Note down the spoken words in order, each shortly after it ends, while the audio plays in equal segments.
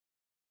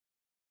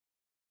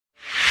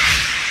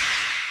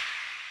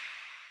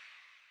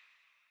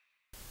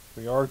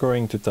We are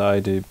going to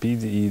tie the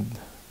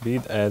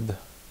bead head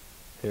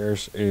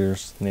hare's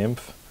ears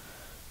nymph,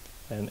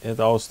 and it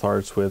all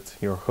starts with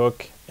your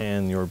hook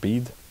and your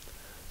bead.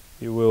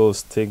 You will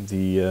stick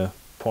the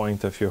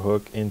point of your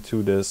hook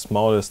into the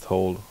smallest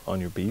hole on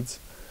your beads,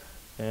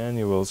 and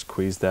you will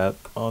squeeze that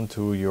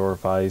onto your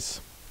vise,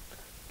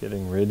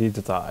 getting ready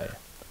to tie.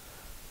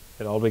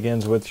 It all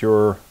begins with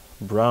your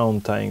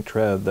brown tying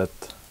thread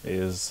that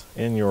is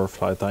in your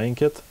fly tying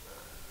kit,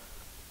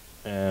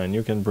 and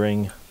you can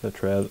bring the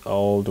thread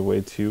all the way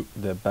to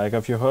the back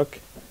of your hook.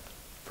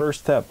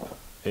 First step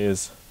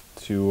is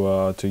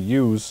to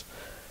use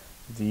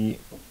the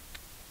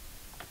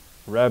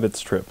rabbit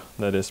strip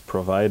that is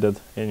provided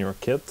in your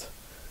kit.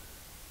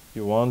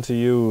 You want to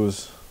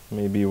use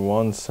maybe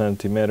 1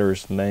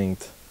 centimeter's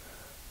length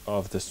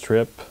of the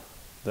strip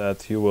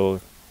that you will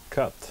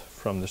cut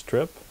from the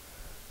strip,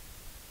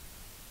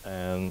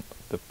 and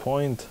the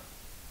point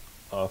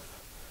of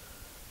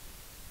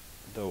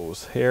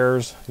those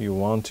hairs, you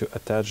want to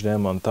attach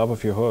them on top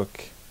of your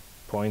hook,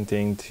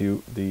 pointing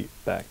to the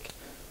back.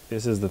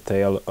 This is the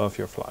tail of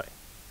your fly.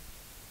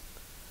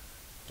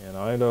 And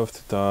I love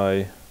to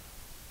tie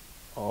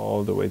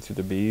all the way to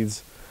the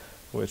beads,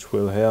 which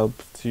will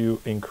help to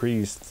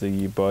increase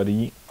the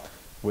body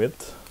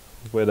width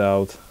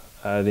without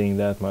adding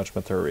that much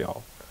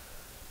material.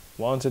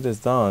 Once it is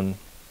done,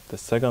 the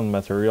second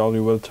material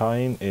you will tie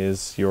in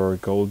is your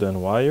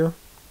golden wire.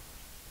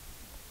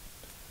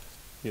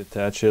 You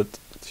attach it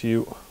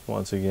to,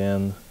 once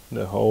again,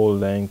 the whole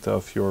length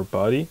of your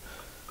body,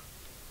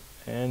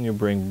 and you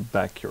bring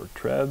back your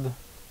thread.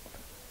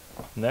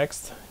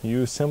 Next,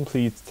 you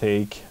simply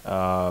take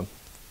a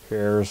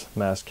hare's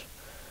mask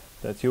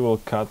that you will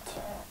cut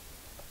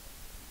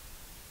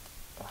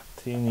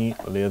a teeny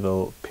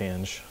little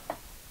pinch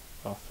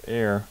of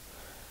air,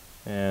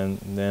 and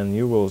then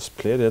you will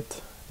split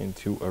it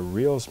into a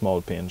real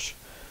small pinch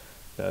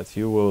that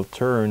you will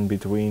turn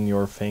between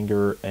your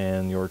finger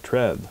and your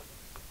thread.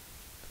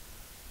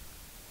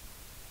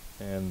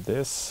 And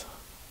this,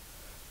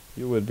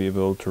 you would be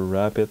able to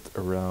wrap it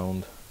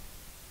around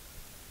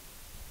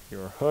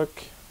your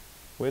hook,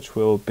 which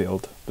will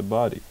build the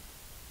body.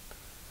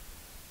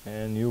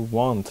 And you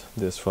want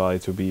this fly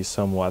to be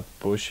somewhat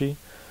bushy.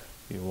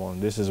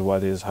 This is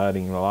what is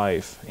adding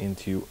life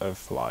into a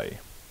fly.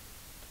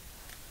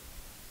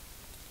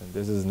 And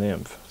this is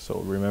nymph. So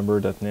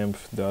remember that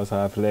nymph does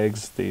have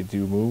legs, they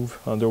do move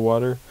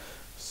underwater.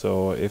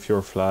 So if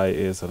your fly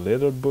is a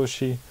little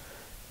bushy,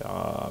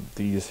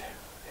 these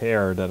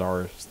hair that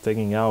are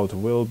sticking out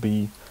will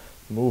be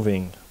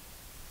moving,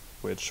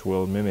 which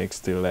will mimic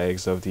the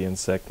legs of the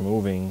insect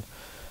moving,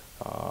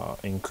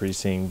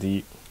 increasing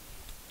the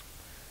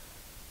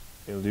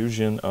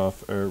illusion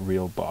of a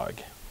real bug.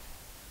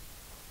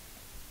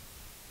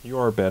 You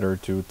are better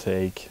to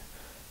take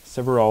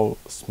several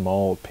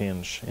small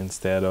pinch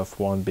instead of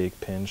one big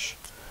pinch.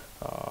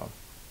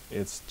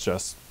 It's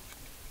just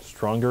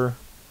stronger,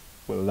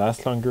 will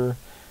last longer,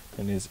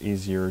 and is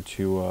easier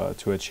to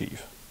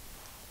achieve.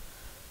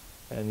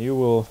 And you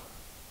will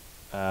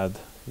add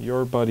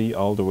your body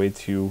all the way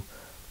to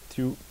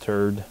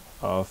 2/3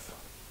 of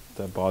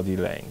the body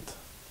length.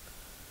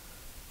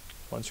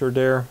 Once you're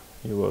there,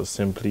 you will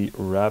simply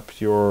wrap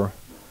your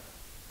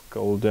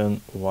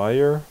golden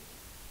wire,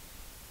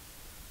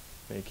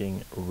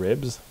 making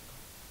ribs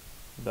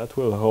that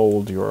will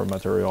hold your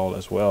material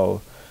as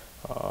well,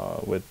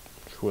 which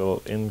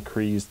will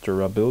increase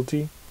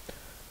durability.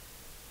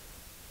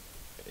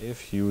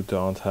 If you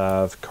don't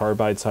have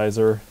carbide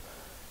sizer,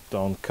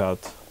 don't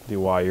cut the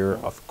wire,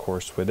 of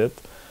course, with it,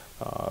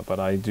 but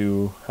I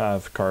do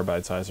have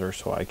carbide sizer,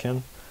 so I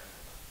can.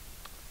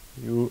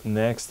 You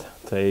next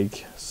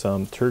take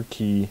some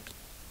turkey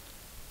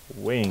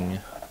wing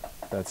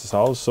that is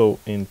also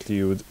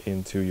included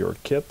into your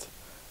kit,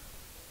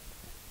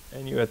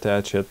 and you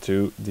attach it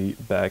to the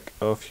back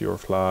of your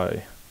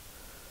fly.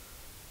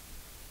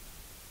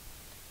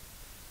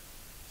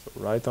 So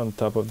right on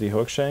top of the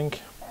hook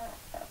shank.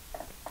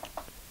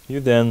 You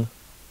then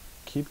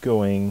keep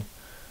going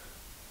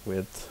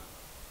with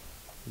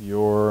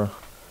your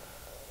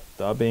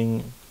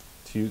dubbing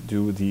to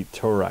do the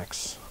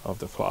thorax of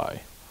the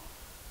fly.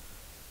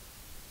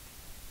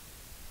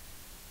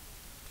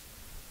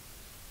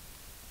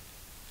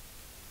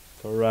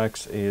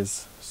 Thorax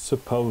is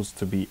supposed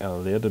to be a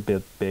little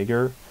bit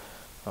bigger,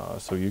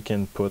 so you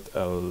can put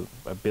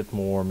a bit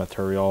more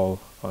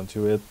material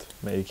onto it,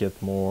 make it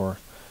more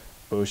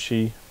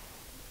bushy,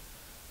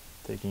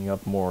 taking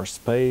up more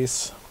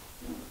space.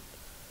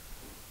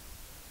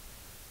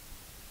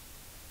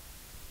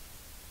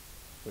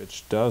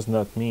 Which does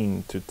not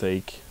mean to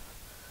take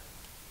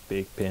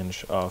big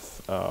pinch of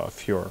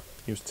fur.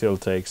 You still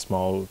take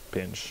small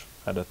pinch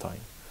at a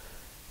time.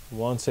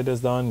 Once it is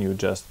done, you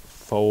just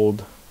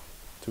fold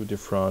to the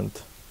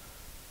front,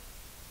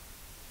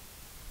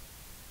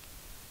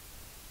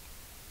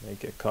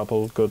 make a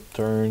couple good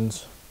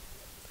turns,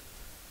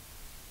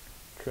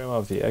 trim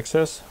off the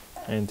excess,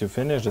 and to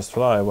finish this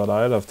fly, what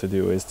I love to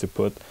do is to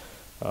put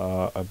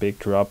a big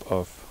drop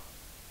of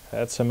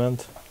head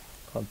cement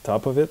on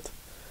top of it,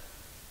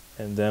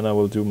 and then I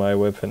will do my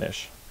whip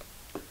finish.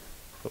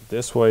 So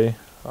this way,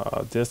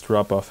 this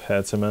drop of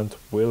head cement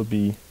will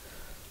be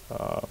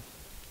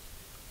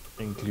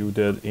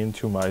included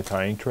into my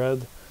tying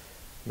thread,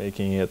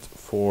 making it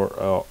for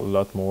a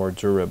lot more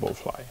durable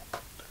fly.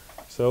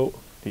 So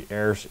the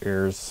Hare's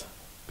Ears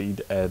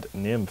bead head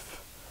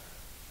nymph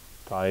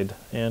tied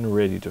and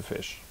ready to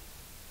fish.